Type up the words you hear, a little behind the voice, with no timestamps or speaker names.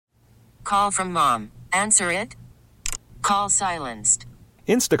Call from mom. Answer it. Call silenced.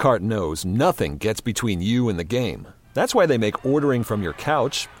 Instacart knows nothing gets between you and the game. That's why they make ordering from your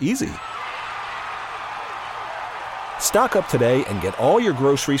couch easy. Stock up today and get all your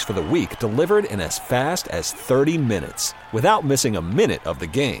groceries for the week delivered in as fast as 30 minutes without missing a minute of the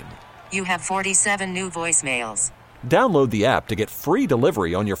game. You have 47 new voicemails. Download the app to get free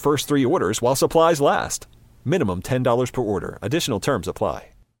delivery on your first 3 orders while supplies last. Minimum $10 per order. Additional terms apply.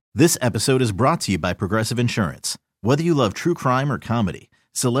 This episode is brought to you by Progressive Insurance. Whether you love true crime or comedy,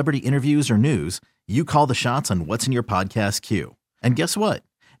 celebrity interviews or news, you call the shots on what's in your podcast queue. And guess what?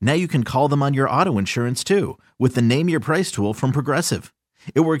 Now you can call them on your auto insurance too with the Name Your Price tool from Progressive.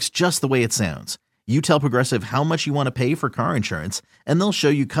 It works just the way it sounds. You tell Progressive how much you want to pay for car insurance, and they'll show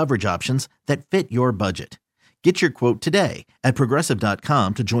you coverage options that fit your budget. Get your quote today at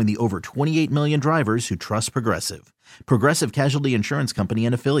Progressive.com to join the over 28 million drivers who trust Progressive. Progressive Casualty Insurance Company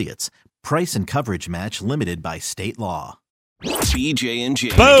and Affiliates. Price and coverage match limited by state law. BJ and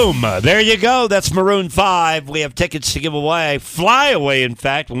Jamie. Boom! There you go. That's Maroon 5. We have tickets to give away. Fly away, in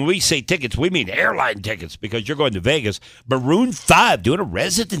fact. When we say tickets, we mean airline tickets because you're going to Vegas. Maroon 5 doing a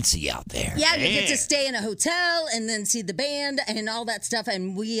residency out there. Yeah, you get to stay in a hotel and then see the band and all that stuff.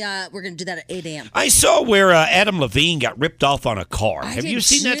 And we're going to do that at 8 a.m. I saw where Adam Levine got ripped off on a car. Have you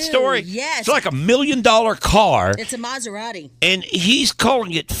seen that story? Yes. It's like $1 million car. It's a Maserati. And he's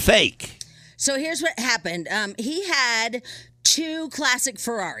calling it fake. So here's what happened. He had 2 classic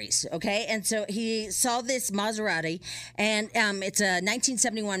Ferraris, okay? And so he saw this Maserati, and it's a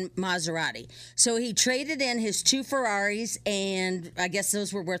 1971 Maserati. So he traded in his 2 Ferraris, and I guess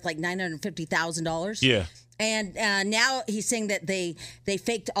those were worth like $950,000. Yeah. And now he's saying that they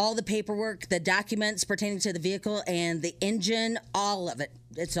faked all the paperwork, the documents pertaining to the vehicle, and the engine, all of it.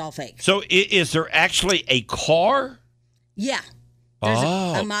 It's all fake. So is there actually a car? Yeah. There's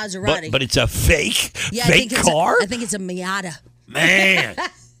a Maserati. But it's a fake car? I think it's a Miata. Man,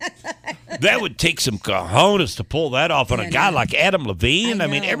 that would take some cojones to pull that off on a guy like Adam Levine. I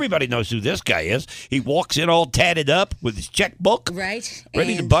mean, everybody knows who this guy is. He walks in all tatted up with his checkbook. Right.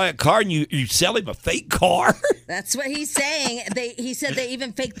 Ready to buy a car, and you sell him a fake car? That's what he's saying. He said they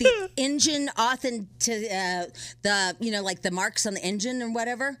even faked the engine like the marks on the engine or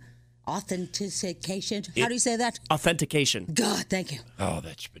whatever. Authentication. How do you say that? Authentication. God, thank you. Oh,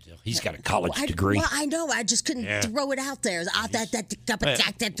 that's he's got a college degree. Well, I know. I just couldn't throw it out there. We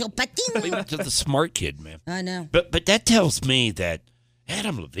went to the smart kid, man. I know. But that tells me that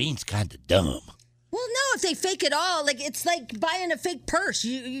Adam Levine's kind of dumb. Well, no, if they fake it all, it's like buying a fake purse.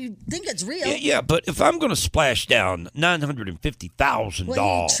 You think it's real. Yeah, but if I'm going to splash down $950,000.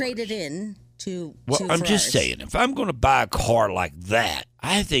 Well, you trade it in. I'm just saying, if I'm going to buy a car like that,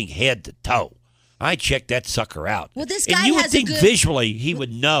 I think head to toe, I check that sucker out. Well, this guy and you would has think visually he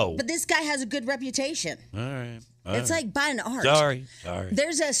would know. But this guy has a good reputation. All right. It's like buying art. Sorry.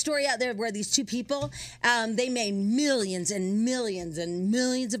 There's a story out there where these 2 people, they made millions and millions and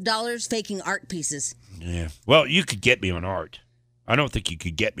millions of dollars faking art pieces. Yeah. Well, you could get me on art. I don't think you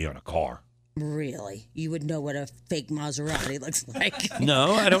could get me on a car. Really? You would know what a fake Maserati looks like.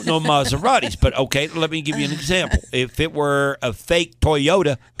 No, I don't know Maseratis, but okay, let me give you an example. If it were a fake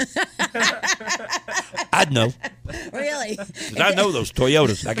Toyota, I'd know. Really? I know those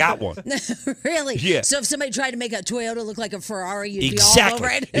Toyotas. I got one. Really? Yeah. So if somebody tried to make a Toyota look like a Ferrari, you'd be all over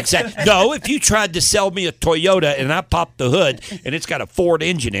it? Exactly. No, if you tried to sell me a Toyota and I popped the hood and it's got a Ford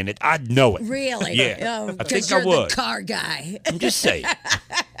engine in it, I'd know it. Really? Yeah. I think you're I would. The car guy. I'm just saying.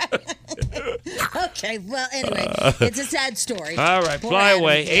 Okay, well, anyway, it's a sad story. All right, fly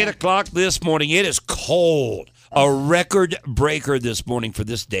away. 8 o'clock this morning. It is cold. A record breaker this morning for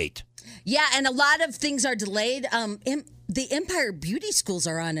this date. Yeah, and a lot of things are delayed. The Empire Beauty Schools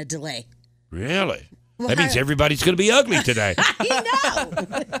are on a delay. Really? That means everybody's going to be ugly today. I know. We're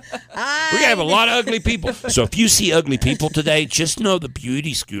going to have a lot of ugly people. So if you see ugly people today, just know the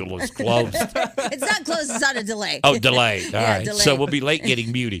beauty school is closed. It's not closed. It's on a delay. Oh, delayed. All right. Delayed. So we'll be late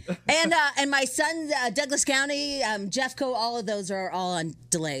getting beauty. And my son, Douglas County, Jeffco, all of those are all on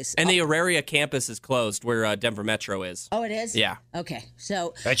delays. And the Auraria campus is closed where Denver Metro is. Oh, it is? Yeah. Okay.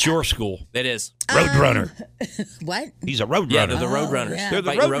 So that's your school. It is. Roadrunner. What? He's a roadrunner. Yeah, they're the Roadrunners. Yeah. They're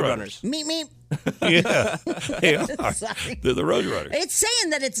the Roadrunners. Meep. Yeah. Sorry. They're the Roadrunners. It's saying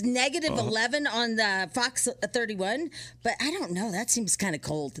that it's negative 11 on the Fox 31, but I don't know. That seems kind of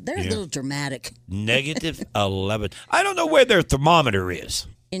cold. They're a little dramatic. Negative 11. I don't know where their thermometer is.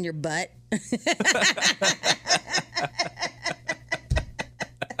 In your butt.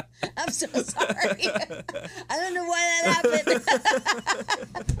 I'm so sorry. I don't know why that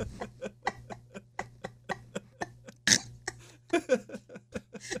happened.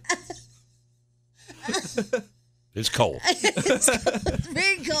 It's cold. It's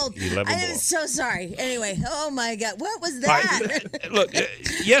very cold. 11 I below. am so sorry. Anyway, oh my God, what was that? Look,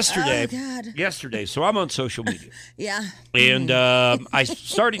 yesterday. Oh, God. Yesterday, so I'm on social media, Yeah. and I'm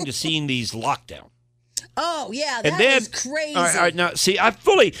starting to see these lockdowns. Oh yeah, And that then, was crazy. all right, now, see, and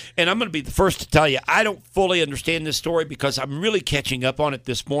I'm going to be the first to tell you, I don't fully understand this story because I'm really catching up on it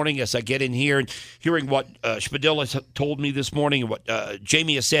this morning as I get in here and hearing what Spadilla has told me this morning and what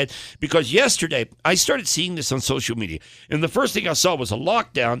Jamie has said. Because yesterday, I started seeing this on social media, and the first thing I saw was a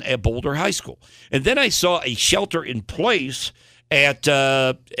lockdown at Boulder High School. And then I saw a shelter in place at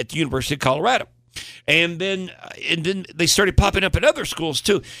the University of Colorado. And then they started popping up at other schools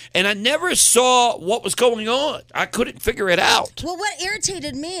too. And I never saw what was going on. I couldn't figure it out. Well, what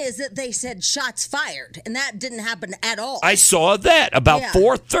irritated me is that they said shots fired, and that didn't happen at all. I saw that about Yeah.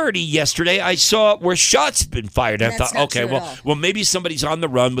 4:30 yesterday. I saw where shots had been fired. I That's thought, not okay, true at all. well, maybe somebody's on the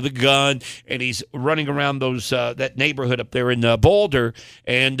run with a gun and he's running around that neighborhood up there in Boulder,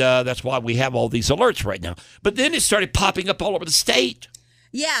 and that's why we have all these alerts right now. But then it started popping up all over the state.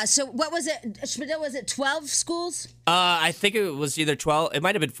 Yeah, so what was it? Spadil, was it 12 schools? I think it was either 12. It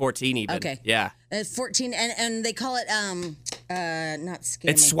might have been 14 even. Okay. Yeah. 14, and they call it, not scamming.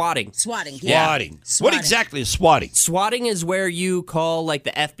 It's swatting. Swatting, yeah. Swatting. What Swatting. exactly is swatting? Swatting is where you call like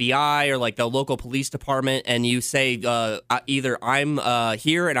the FBI or like the local police department and you say either I'm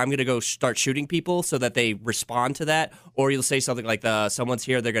here and I'm going to go start shooting people so that they respond to that, or you'll say something like someone's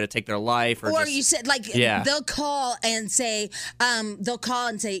here, they're going to take their life. Or You said, like, Yeah. they'll call and say,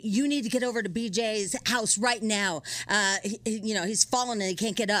 you need to get over to BJ's house right now. He's fallen and he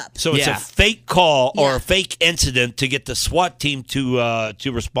can't get up. So it's Yeah. a fake call or Yeah. a fake incident to get the SWAT team to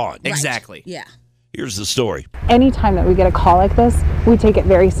respond. Right. Exactly. Yeah. Here's the story. Anytime that we get a call like this, we take it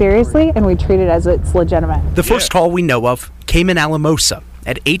very seriously and we treat it as it's legitimate. The first call we know of came in Alamosa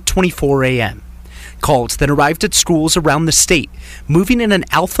at 8:24 a.m. Calls that arrived at schools around the state, moving in an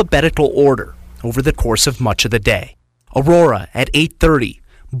alphabetical order over the course of much of the day. Aurora at 8:30,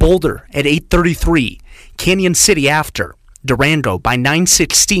 Boulder at 8:33, Canyon City after, Durango by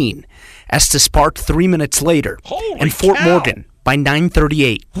 9:16, Estes Park 3 minutes later, Holy and Fort cow. Morgan by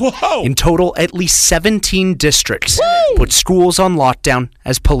 9:38. Whoa! In total, at least 17 districts put schools on lockdown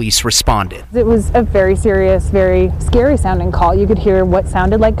as police responded. It was a very serious, very scary sounding call. You could hear what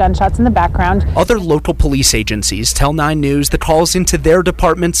sounded like gunshots in the background. Other local police agencies tell 9 News the calls into their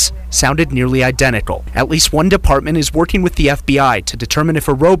departments sounded nearly identical. At least one department is working with the FBI to determine if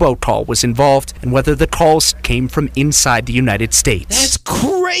a robocall was involved and whether the calls came from inside the United States. That's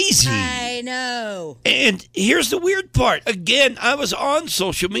crazy. I know. And here's the weird part. Again, I was on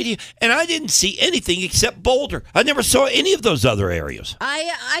social media and I didn't see anything except Boulder. I never saw any of those other areas.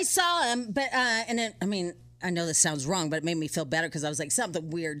 I saw him, but I know this sounds wrong, but it made me feel better because I was like, something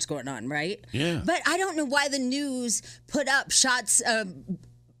weird's going on, right? Yeah. But I don't know why the news put up shots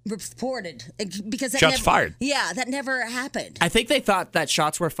reported because that Shots never, fired. Yeah, that never happened. I think they thought that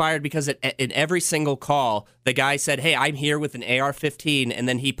shots were fired because in every single call, the guy said, "Hey, I'm here with an AR-15," and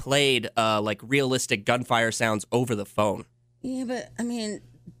then he played like realistic gunfire sounds over the phone. Yeah, but I mean,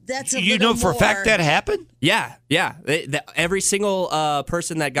 that's a You little know for a fact more- that happened? Yeah. Every single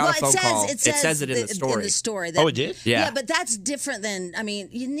person that got a phone call, it says it in the story. In the story Oh, it did? Yeah. but that's different than. I mean,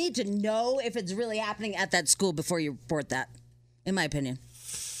 you need to know if it's really happening at that school before you report that. In my opinion.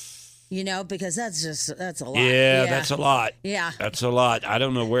 Because that's a lot. Yeah, that's a lot. Yeah. That's a lot. I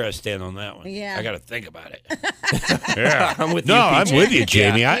don't know where I stand on that one. Yeah. I got to think about it. Yeah. I'm with No, you, I'm PJ. with you,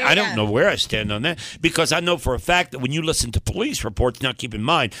 Jamie. Yeah. I don't know where I stand on that because I know for a fact that when you listen to police reports, now keep in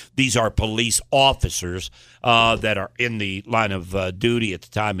mind, these are police officers that are in the line of duty at the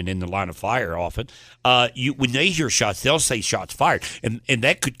time and in the line of fire often. When they hear shots, they'll say shots fired. And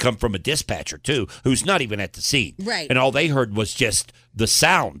that could come from a dispatcher, too, who's not even at the scene. Right. And all they heard was just the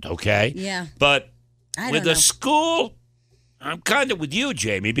sound, okay? Yeah. But I with don't know. a school, I'm kind of with you,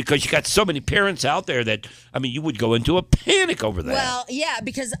 Jamie, because you got so many parents out there that, you would go into a panic over that. Well, yeah,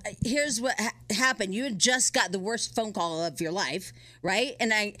 because here's what happened. You had just got the worst phone call of your life, right?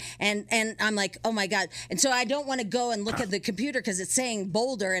 And I'm like, oh my God. And so I don't want to go and look at the computer because it's saying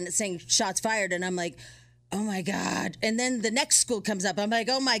Boulder and it's saying shots fired. And I'm like, oh my God. And then the next school comes up. I'm like,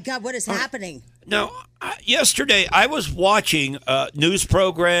 oh my God, what is happening? Now, yesterday I was watching news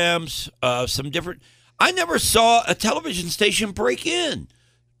programs, some different. I never saw a television station break in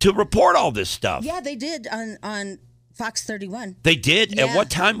to report all this stuff. Yeah, they did on Fox 31. They did? At Yeah.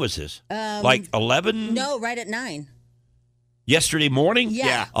 what time was this? Like 11? No, right at 9. Yesterday morning?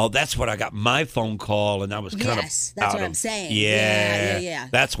 Yeah. Oh, that's when I got my phone call, and I was kind Yes, of that's out what of, I'm saying. Yeah. Yeah.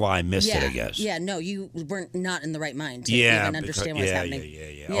 That's why I missed it, Yeah. I guess. Yeah, no, you weren't not in the right mind to Yeah, even understand what's happening.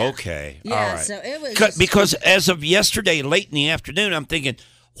 Yeah. Okay. Yeah, All right. so it was Because as of yesterday, late in the afternoon, I'm thinking,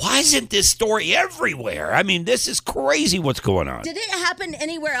 why isn't this story everywhere? I mean, this is crazy what's going on. Did it happen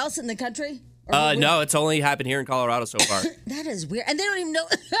anywhere else in the country? Or No, it's only happened here in Colorado so far. That is weird. And they don't even know.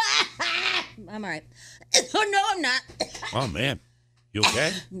 I'm all right. Oh, no, I'm not. Oh, man. You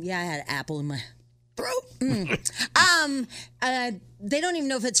okay? Yeah, I had an apple in my throat. They don't even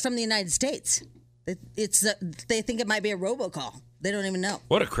know if it's from the United States. They think it might be a robocall. They don't even know.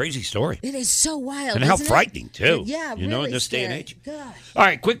 What a crazy story. It is so wild. And how isn't it? frightening, too. Yeah, You know, in really this day and scary. age. Gosh. All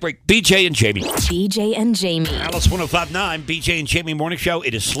right, quick break. BJ and Jamie. BJ and Jamie. Alice 105.9, BJ and Jamie Morning Show.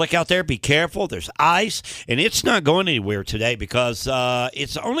 It is slick out there. Be careful. There's ice, and it's not going anywhere today because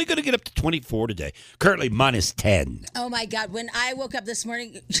it's only going to get up to 24 today. Currently minus 10. Oh, my God. When I woke up this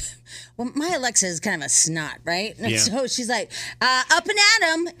morning, well, my Alexa is kind of a snot, right? Yeah. So she's like, up and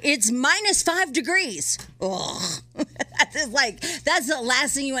at 'em, it's minus 5 degrees. Ugh. That's the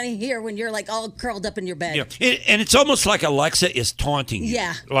last thing you want to hear when you're like all curled up in your bed. Yeah. And it's almost like Alexa is taunting you.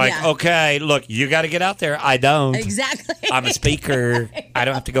 Yeah, Like, yeah. okay, look, you got to get out there. I don't. Exactly. I'm a speaker. I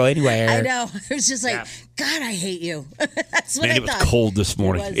don't have to go anywhere. I know. It was just like, Yeah. God, I hate you. That's what Man, I it was thought. cold this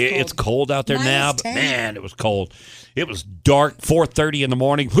morning. It was It's cold out there Minus now, but 10. man, it was cold. It was dark, 4:30 in the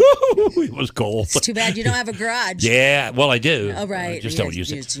morning. Woo, it was cold. It's too bad you don't have a garage. Yeah, well, I do. Oh, right. I just You don't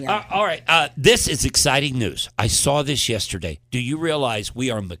use use- it. yeah. All right. This is exciting news. I saw this yesterday. Do you realize we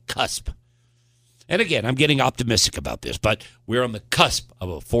are on the cusp? And again, I'm getting optimistic about this, but we're on the cusp of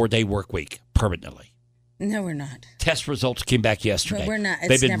a 4-day work week permanently. No, we're not. Test results came back yesterday. We're not. It's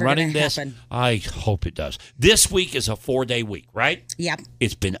They've been never running gonna this. happen. I hope it does. This week is a 4-day week, right? Yep.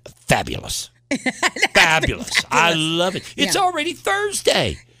 It's been fabulous. Fabulous. I love it. It's Yeah. already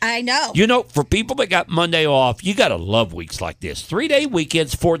Thursday. I know. You know, for people that got Monday off, you got to love weeks like this. 3-day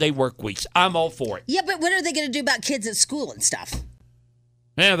weekends, 4-day work weeks. I'm all for it. Yeah, but what are they going to do about kids at school and stuff?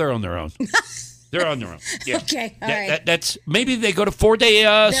 Yeah, they're on their own. They're on their own. Yeah. Okay, all right. That's maybe they go to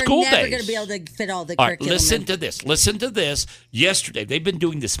 4-day school They're never days. going to be able to fit all the All right, curriculum. listen in. to this. Listen to this. Yesterday, they've been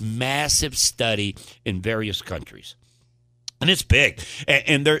doing this massive study in various countries. And it's big.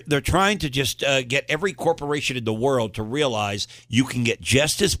 And they're trying to just get every corporation in the world to realize you can get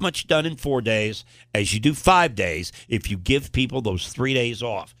just as much done in 4 days as you do 5 days if you give people those 3 days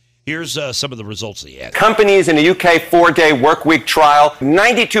off. Here's some of the results they had. Companies in the UK 4-day work week trial,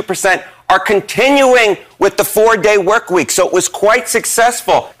 92% are continuing with the 4-day work week. So it was quite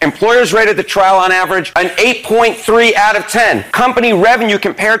successful. Employers rated the trial on average an 8.3 out of 10. Company revenue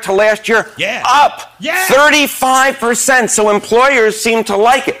compared to last year up 35%. So employers seem to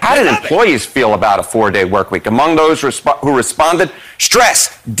like it. How did employees feel about a 4-day work week? Among those who responded,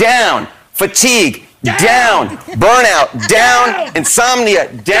 stress, down, fatigue, down, burnout, down,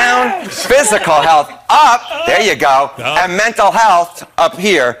 insomnia, down, physical health, up, there you go, and mental health up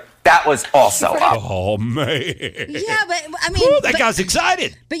here, that was also up. Oh, man. Yeah, but I mean, Woo, that guy's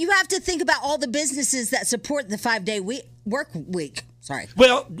excited. But you have to think about all the businesses that support the 5-day work week. Sorry.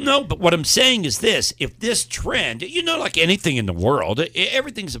 Well, no, but what I'm saying is this. If this trend, you know, like anything in the world,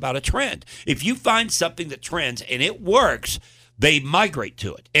 everything's about a trend. If you find something that trends and it works, they migrate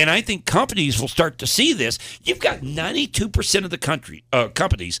to it. And I think companies will start to see this. You've got 92% of the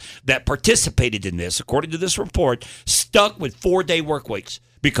companies that participated in this, according to this report, stuck with 4-day work weeks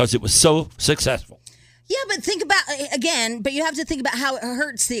because it was so successful. Yeah, but think about, again, but you have to think about how it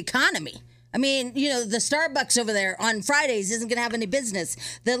hurts the economy. I mean, you know, the Starbucks over there on Fridays isn't going to have any business.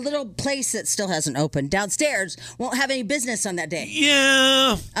 The little place that still hasn't opened downstairs won't have any business on that day.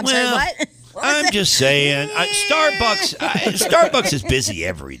 Yeah. I'm sorry, what? I'm just saying, Starbucks is busy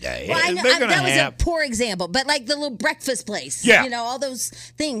every day. Well, I know, They're gonna that was have. a poor example, but like the little breakfast place, Yeah. you know, all those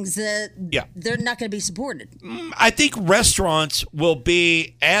things, they're not going to be supported. I think restaurants will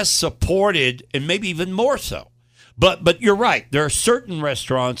be as supported and maybe even more so. But you're right. There are certain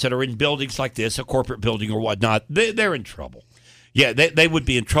restaurants that are in buildings like this, a corporate building or whatnot. They're in trouble. Yeah, they would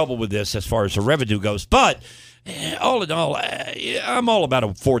be in trouble with this as far as the revenue goes. But all in all, I'm all about a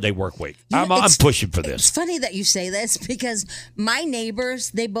 4-day work week. I'm pushing for this. It's funny that you say this because my neighbors,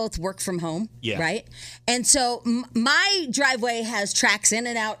 they both work from home, right? And so my driveway has tracks in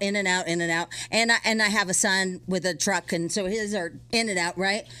and out, in and out, in and out. And I have a son with a truck, and so his are in and out,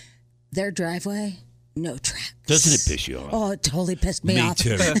 right? Their driveway, no tracks. Doesn't it piss you off? Oh, it totally pissed me off.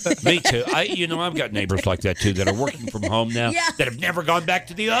 Too. Me too. I've got neighbors like that too that are working from home now that have never gone back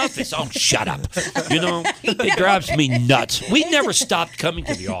to the office. Oh, shut up. You know, it drives me nuts. We never stopped coming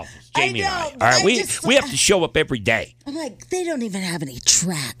to the office. Jamie I and I. know, All but right, I we just- have to show up every day. I'm like, they don't even have any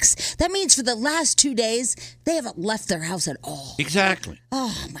tracks. That means for the last 2 days, they haven't left their house at all. Exactly.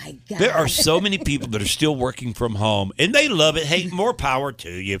 Oh, my God. There are so many people that are still working from home, and they love it. Hey, more power to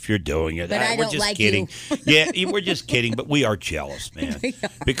you if you're doing it. But I we're don't just like kidding. We're just kidding, but we are jealous, man.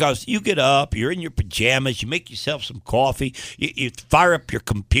 Because you get up, you're in your pajamas, you make yourself some coffee, you fire up your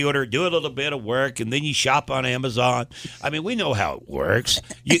computer, do a little bit of work, and then you shop on Amazon. I mean, we know how it works.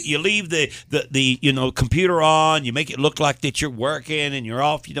 You leave the computer on, you make it look like that you're working, and you're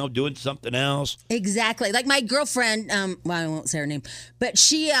off, doing something else. Exactly. Like my girlfriend, well, I won't say her name, but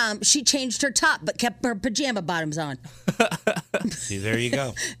she changed her top but kept her pajama bottoms on. See, there you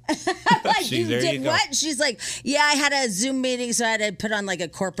go. Like, See, you there did you go. what? She's like, yeah, I had a Zoom meeting, so I had to put on like a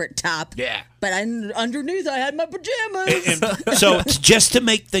corporate top. Yeah. But underneath, I had my pajamas. And so it's just to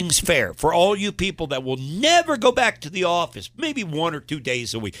make things fair for all you people that will never go back to the office, maybe 1 or 2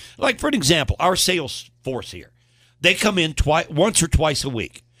 days a week. Like, for an example, our sales force here, they come in once or twice a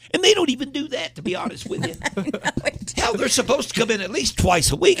week. And they don't even do that, to be honest with you. Hell, they're supposed to come in at least twice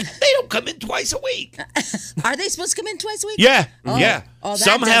a week. They don't come in twice a week. Are they supposed to come in twice a week? Yeah, Oh. yeah. Oh, that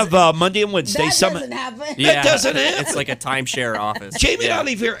Some have Monday and Wednesday. That Some doesn't happen. That doesn't happen. It's like a timeshare office. Jamie and I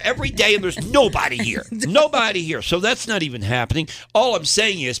leave here every day, and there's nobody here. Nobody here. So that's not even happening. All I'm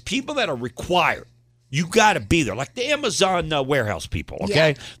saying is people that are required, you got to be there. Like the Amazon warehouse people,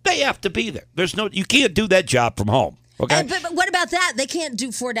 okay? Yeah. They have to be there. You can't do that job from home, okay? But what about that? They can't do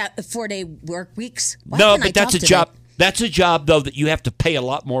 4-day work weeks. Why No, can't I but that's a talk to job. them? That's a job, though, that you have to pay a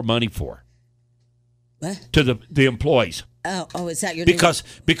lot more money for. What? To the employees. Oh, is that your new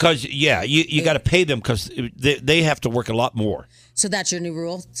Because you got to pay them because they have to work a lot more. So that's your new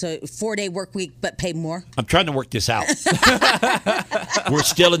rule? So 4-day work week, but pay more? I'm trying to work this out. We're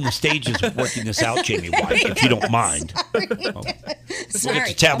still in the stages of working this out, Jamie White, if you don't mind. Sorry. We'll get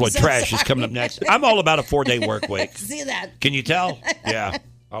to tabloid trash is coming up next. I'm all about a 4-day work week. See that? Can you tell? Yeah,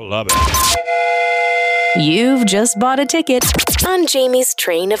 I love it. You've just bought a ticket on Jamie's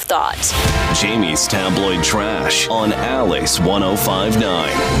train of thought. Jamie's tabloid trash on Alice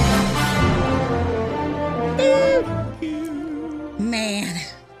 105.9. Man,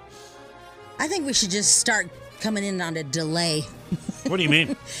 I think we should just start coming in on a delay. What do you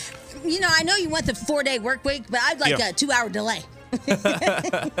mean? I know you want the 4-day work week, but I'd like a 2-hour delay.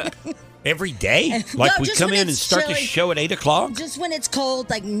 Every day? Like we just come when in and it's start the chilly. show at 8 o'clock? Just when it's cold,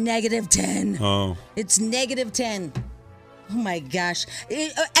 like -10. Oh. It's -10. Oh my gosh.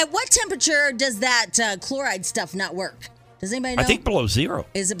 At what temperature does that chloride stuff not work? Does anybody know? I think below 0.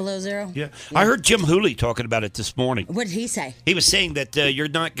 Is it below 0? Yeah. I heard Jim Hooley talking about it this morning. What did he say? He was saying that you're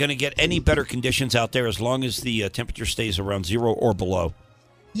not going to get any better conditions out there as long as the temperature stays around 0 or below.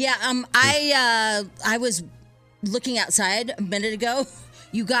 Yeah, I was looking outside a minute ago.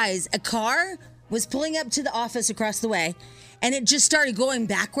 You guys, a car was pulling up to the office across the way, and it just started going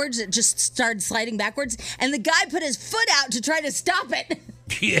backwards. It just started sliding backwards, and the guy put his foot out to try to stop it.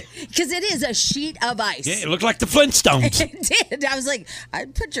 Yeah. Because it is a sheet of ice. Yeah, it looked like the Flintstones. It did. I was like,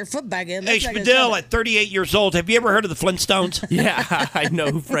 I'd put your foot back in. Hey, That's not gonna Spadil, stop at 38 years old, have you ever heard of the Flintstones? Yeah, I know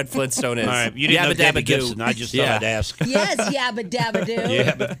who Fred Flintstone is. All right, you didn't know Yabba Debbie Dabba Gibson. Doo. I just thought I'd ask. it. Yes, Yabba Dabba Doo.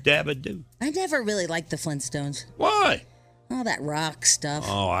 Yabba Dabba Doo. I never really liked the Flintstones. Why? All that rock stuff.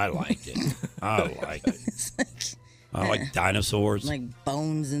 Oh, I liked it. I liked it. It's like, I like dinosaurs. like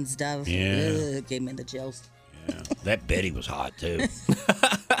bones and stuff. Yeah. Ugh, gave me the chills. Yeah. That Betty was hot, too.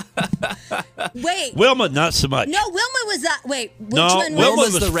 Wait. Wilma, not so much. No, Wilma was that. Wait, which No, one Wilma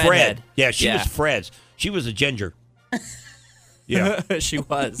was was the Fred. redhead. Yeah, she Yeah. was Fred's. She was a ginger. Yeah. She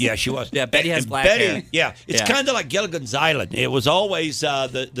was. Yeah, she was. Yeah, Betty has And black Betty, hair. Yeah, it's Yeah. kind of like Gilligan's Island. It was always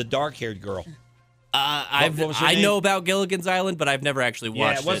the dark-haired girl. What was her I name? know know about Gilligan's Island, but I've never actually Yeah,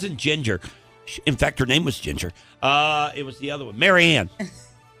 watched it wasn't Ginger. In fact, her name was Ginger. It was the other one, Mary Ann.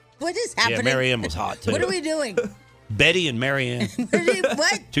 What is Yeah, happening? Mary Ann was hot, too. What are we doing? Betty and Mary Ann.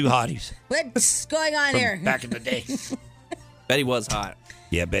 What? Two hotties What's going on from here? back in the day. Betty was hot.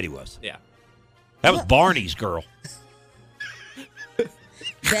 Yeah, Betty was. Yeah. That was Barney's girl.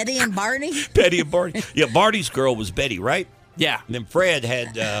 Betty and Barney? Betty and Barney. Yeah, Barney's girl was Betty, right? Yeah. And then Fred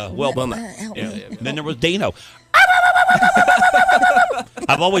had, Wilma. Help Yeah. me. And then there was Dino.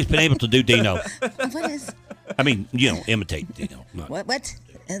 I've always been able to do Dino. What is? I mean, imitate Dino. Not What?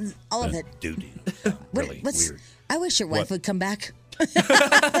 And all of it. do Dino. Yeah, What- really what's? weird. I wish your wife What? would come back.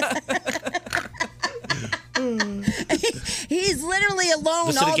 He's literally alone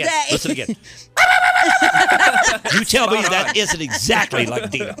Listen all again. day. Listen again. You tell me that isn't exactly like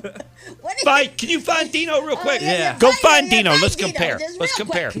Dino. Can you find Dino real quick? yeah. Go Find find Dino. Let's Dino. compare. Just Let's real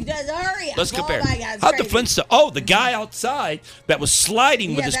compare. quick. Just hurry up. Let's compare. Oh my God, it's How'd the crazy. Flintstone? Oh, the guy outside that was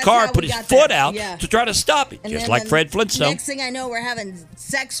sliding with Yeah, his that's car how put we his got foot there. out Yeah. to try to stop it, And just then like the Fred Flintstone. Next thing I know, we're having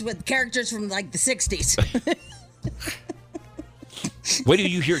sex with characters from like the 60s. Wait till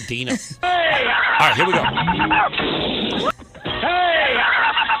you hear Dino. All right, here we go.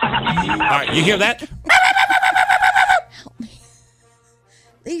 All right, you hear that?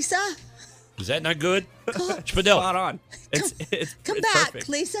 Lisa, Is that not good? Spot Spadell. on. It's come it's back, perfect.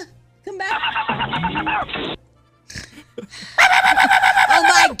 Lisa. Come back. Oh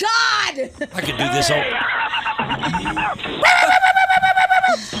my God! I could do this all.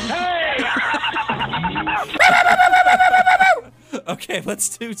 Okay,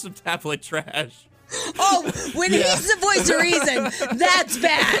 let's do some tabloid trash. Oh, when he's the voice of reason, that's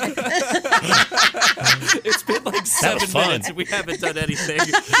bad. It's been like 7 fun. minutes and we haven't done anything.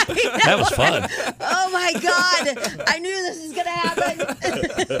 That was fun. Oh my God! I knew this was gonna happen.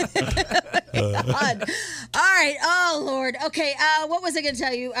 God. All right. Oh Lord. Okay. What was I gonna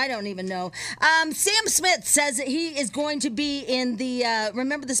tell you? I don't even know. Sam Smith says that he is going to be in the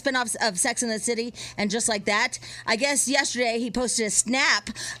remember the spinoffs of Sex and the City and Just Like That. I guess yesterday he posted a snap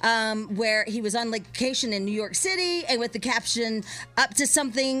where he was on vacation in New York City and with the caption "Up to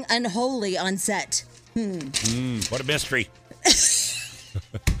something unholy on set." What a mystery.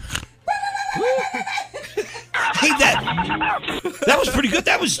 Hey, that was pretty good.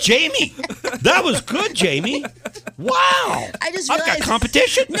 That was Jamie. That was good, Jamie. Wow. I just I've realized got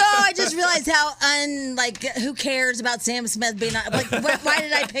competition. No, I just realized how who cares about Sam Smith being on, like why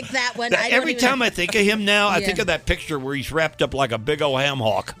did I pick that one? I don't Every even time know. I think of him now, I Yeah. think of that picture where he's wrapped up like a big old ham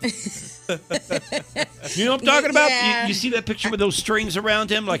hock. You know what I'm talking about? Yeah. You see that picture with those strings around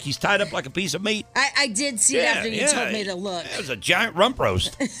him, like he's tied up like a piece of meat? I did see it after you told me to look. It was a giant rump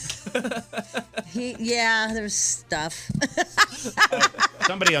roast. There's stuff.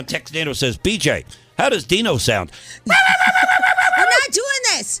 Somebody on Text Dino says, BJ, how does Dino sound? We're not doing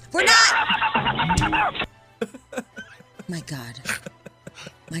this. We're not. My God.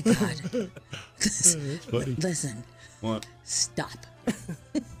 My God. Listen. What? Stop.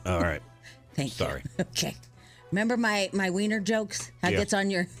 All right. Thank Sorry. you. Okay. Remember my wiener jokes? How it Yeah. gets on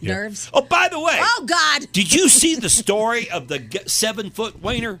your Yeah. nerves? Oh, by the way. Oh, God. Did you see the story of the 7-foot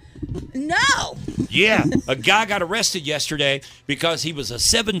wiener? No. Yeah, a guy got arrested yesterday because he was a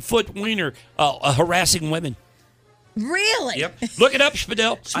 7-foot wiener harassing women. Really? Yep. Look it up,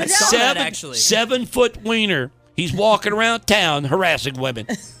 Spadell. I saw that, actually. 7-foot wiener. He's walking around town harassing women.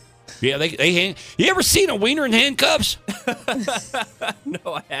 Yeah, they you ever seen a wiener in handcuffs?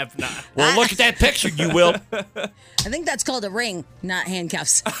 No, I have not. Well, look at that picture, you will. I think that's called a ring, not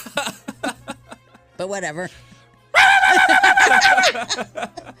handcuffs. But whatever.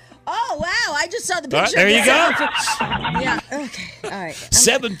 Oh, wow. I just saw the All right, picture. there of you this. go. Yeah. Okay. All right.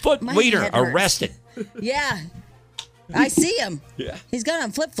 7-foot My wiener head hurts. arrested. Yeah. I see him. Yeah. He's got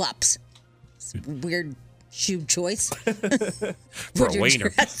on flip-flops. It's a weird shoe choice. For a wiener.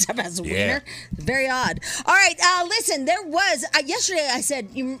 Dress up as a Yeah. wiener. Very odd. All right. Listen, there was yesterday I said,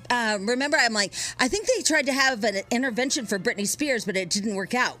 you remember, I'm like, I think they tried to have an intervention for Britney Spears, but it didn't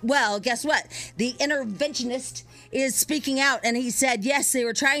work out. Well, guess what? The interventionist is speaking out, and he said, yes, they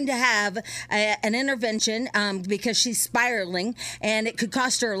were trying to have an intervention because she's spiraling, and it could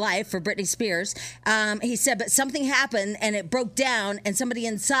cost her life for Britney Spears. He said, but something happened, and it broke down, and somebody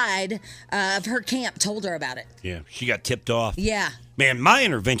inside of her camp told her about it. Yeah, she got tipped off. Yeah. Man, my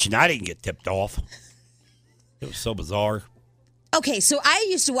intervention, I didn't get tipped off. It was so bizarre. Okay, so I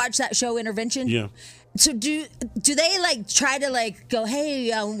used to watch that show, Intervention. Yeah. So do they like try to like go, hey,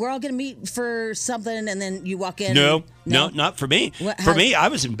 we're all gonna meet for something, and then you walk in? No, not for me. What- for how- me, I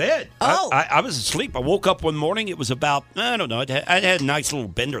was in bed. Oh. I was asleep. I woke up one morning. It was about, I don't know. I had a nice little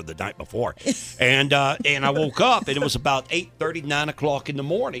bender the night before. and I woke up, and it was about 8:30, 9 o'clock in the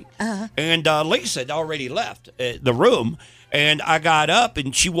morning. Uh-huh. And Lisa had already left the room. And I got up,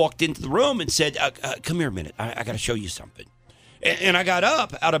 and she walked into the room and said, come here a minute. I got to show you something. And I got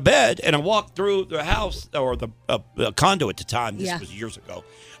up out of bed, and I walked through the house, or the condo at the time. This was years ago.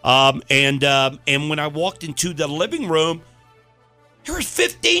 And when I walked into the living room, there was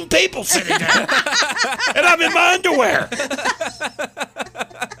 15 people sitting there. And I'm in my underwear.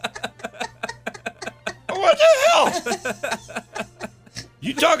 What the hell?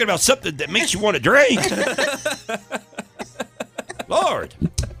 You talking about something that makes you want to drink. Lord.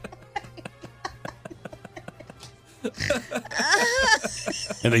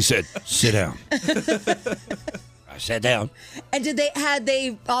 And they said, sit down. I sat down. And had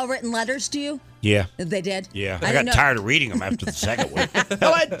they all written letters to you? Yeah. They did? Yeah. I didn't got know- tired of reading them after the second one.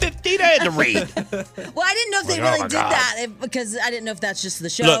 Hell, I had 15 I had to read. Well, I didn't know if they Like, oh really my did God. that because I didn't know if that's just the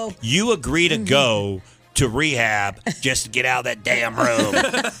show. Look, you agree to go to rehab just to get out of that damn room.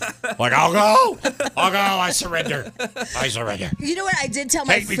 Like, I'll go. I surrender. You know what I did tell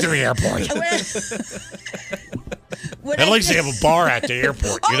my Take me to the airport. When At I least they did- have a bar at the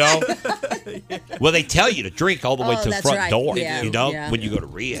airport, you know? Well, they tell you to drink all the way Oh, to the that's front right. door, Yeah, you know, yeah. when you go to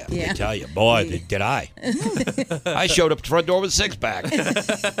rehab. Yeah. They tell you, boy, did I. I showed up at the front door with a six-pack.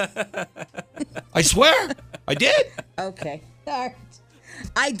 I swear, I did. Okay. All right.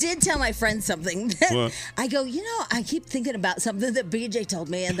 I did tell my friends something. What? I go, I keep thinking about something that BJ told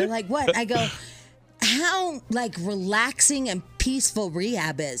me, and they're like, what? I go, how, like, relaxing and peaceful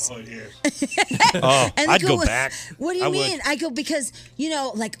rehab is. Oh, And they I'd go back. What do you I would. mean? I go, because,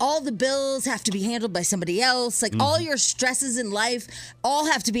 like, all the bills have to be handled by somebody else. Like, all your stresses in life all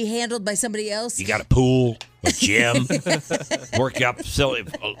have to be handled by somebody else. You got a pool, a gym, workout facility,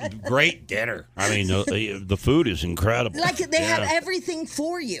 great dinner. I mean, the food is incredible. Like, they have Yeah. everything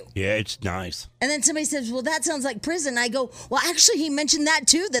for you. Yeah, it's nice. And then somebody says, well, that sounds like prison. I go, well, actually, he mentioned that,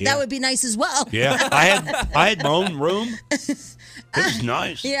 too, that Yeah. would be nice as well. Yeah, I had my own room. It was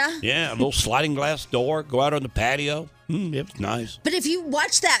nice. Yeah? Yeah, a little sliding glass door. Go out on the patio. It was nice. But if you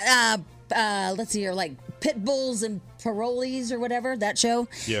watch that, let's see here, like Pit Bulls and Parolees or whatever, that show,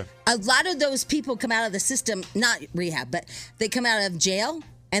 Yeah. a lot of those people come out of the system, not rehab, but they come out of jail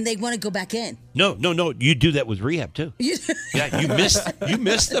and they want to go back in. No. You do that with rehab too. Yeah, you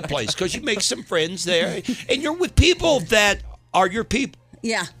miss the place because you make some friends there, and you're with people that are your people.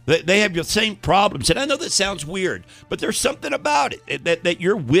 Yeah. They have your same problems, and I know that sounds weird, but there's something about it that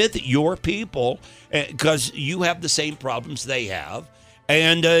you're with your people because you have the same problems they have,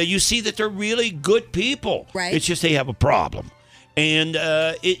 and you see that they're really good people. Right. It's just they have a problem, and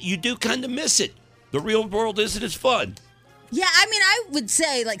you do kind of miss it. The real world isn't as fun. Yeah, I mean, I would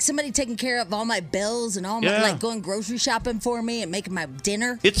say like somebody taking care of all my bills and all my, Yeah. like going grocery shopping for me and making my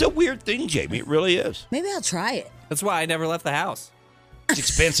dinner. It's a weird thing, Jamie. It really is. Maybe I'll try it. That's why I never left the house. It's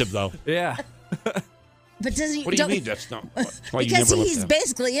expensive, though. Yeah. But doesn't What do you mean? That's not. That's why you because never he's left the house.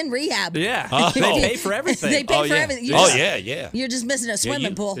 basically in rehab. Yeah. Oh. They pay for everything. They pay Oh, for yeah. everything. Oh, yeah. You're just missing a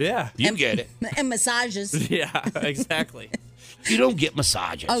swimming you- pool. Yeah. You get it. And massages. Yeah, exactly. You don't get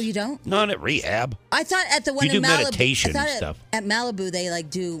massages. Oh, you don't? Not at rehab. I thought at the one You in do Malibu. meditation I thought and stuff. At Malibu, they like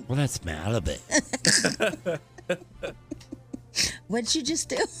do. Well, that's Malibu. What did you just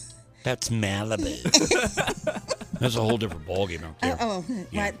do? That's Malibu. That's a whole different ballgame out there. Oh,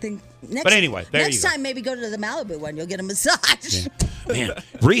 Yeah. I think next. But anyway, there next you go. time maybe go to the Malibu one. You'll get a massage. Man,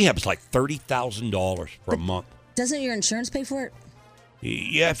 rehab's like $30,000 for a month. Doesn't your insurance pay for it?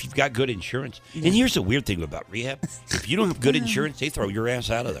 Yeah, if you've got good insurance. And here's the weird thing about rehab: if you don't have good insurance, they throw your ass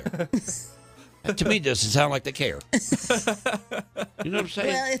out of there. That, to me, doesn't sound like they care. You know what I'm saying?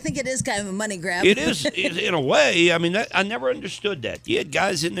 Well, I think it is kind of a money grab. It is in a way. I mean, I never understood that. You had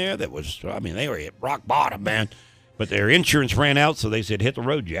guys in there that was, I mean, they were at rock bottom, man. But their insurance ran out, so they said, hit the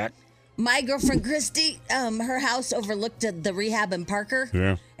road, Jack. My girlfriend Christy, her house overlooked the rehab in Parker.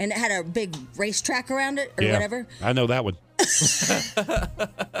 Yeah. And it had a big racetrack around it or Yeah, whatever. I know that one.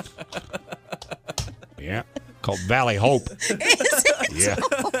 Yeah. Called Valley Hope. Is it? Yeah.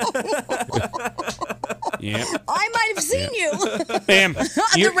 Yeah. I might have seen you. Ma'am, On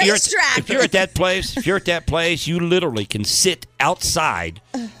the racetrack. if you're at that place, you literally can sit outside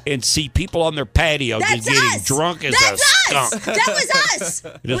and see people on their patio That's just getting us. drunk as That's a us. skunk. That was us.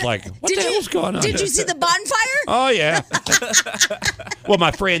 Just like, what Did the you- hell's going on? Did you see the bonfire? Oh, yeah. Well,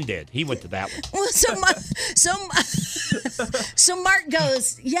 my friend did. He went to that one. Well, so Mark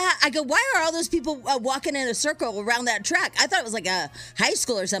goes, yeah. I go, why are all those people walking in a circle around that track? I thought it was like a high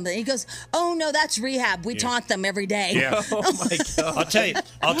school or something. He goes, oh no, that's rehab. We taunt them every day. Yeah. Oh my god.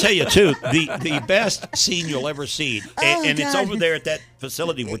 I'll tell you too, the best scene you'll ever see, and it's God. over there at that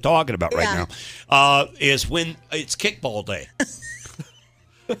facility we're talking about right Yeah. now, is when it's kickball day.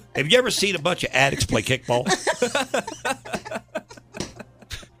 Have you ever seen a bunch of addicts play kickball?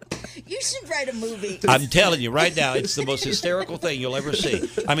 You should write a movie. I'm telling you right now, it's the most hysterical thing you'll ever see.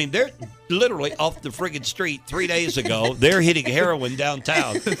 I mean, they're literally off the friggin' street 3 days ago. They're hitting heroin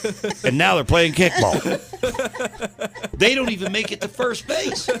downtown, and now they're playing kickball. They don't even make it to first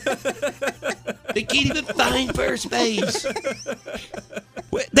base. They can't even find first base.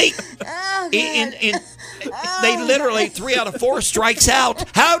 They they literally 3 out of 4 strikes out.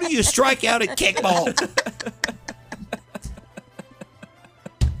 How do you strike out at kickball?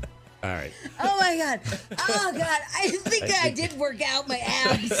 All right. Oh my God. Oh God. I think I did work out my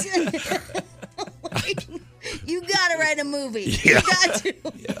abs. You gotta write a movie. Yeah. You got to.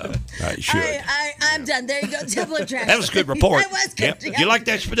 Yeah. All right, sure. I'm done. There you go. Tablet trash. That was a good report. That was good. Yep. You like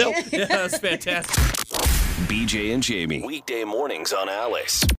that, Spadil? Yeah, that's fantastic. BJ and Jamie, weekday mornings on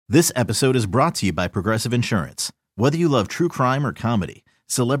Alice. This episode is brought to you by Progressive Insurance. Whether you love true crime or comedy,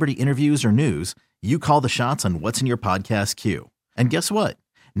 celebrity interviews or news, you call the shots on what's in your podcast queue. And guess what?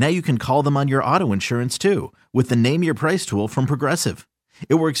 Now you can call them on your auto insurance too with the Name Your Price tool from Progressive.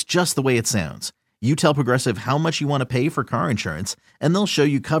 It works just the way it sounds. You tell Progressive how much you want to pay for car insurance, and they'll show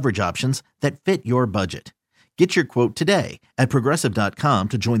you coverage options that fit your budget. Get your quote today at Progressive.com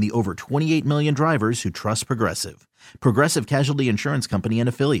to join the over 28 million drivers who trust Progressive. Progressive Casualty Insurance Company and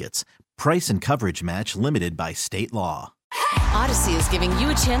Affiliates. Price and coverage match limited by state law. Odyssey is giving you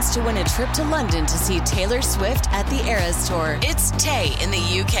a chance to win a trip to London to see Taylor Swift at the Eras Tour. It's Tay in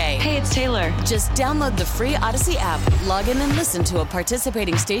the UK. Hey, it's Taylor. Just download the free Odyssey app, log in and listen to a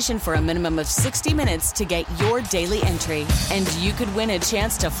participating station for a minimum of 60 minutes to get your daily entry. And you could win a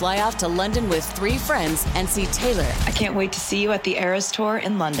chance to fly off to London with 3 friends and see Taylor. I can't wait to see you at the Eras Tour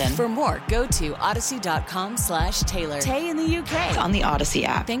in London. For more, go to odyssey.com/Taylor. Tay in the UK. On the Odyssey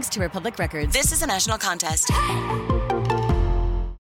app. Thanks to Republic Records. This is a national contest.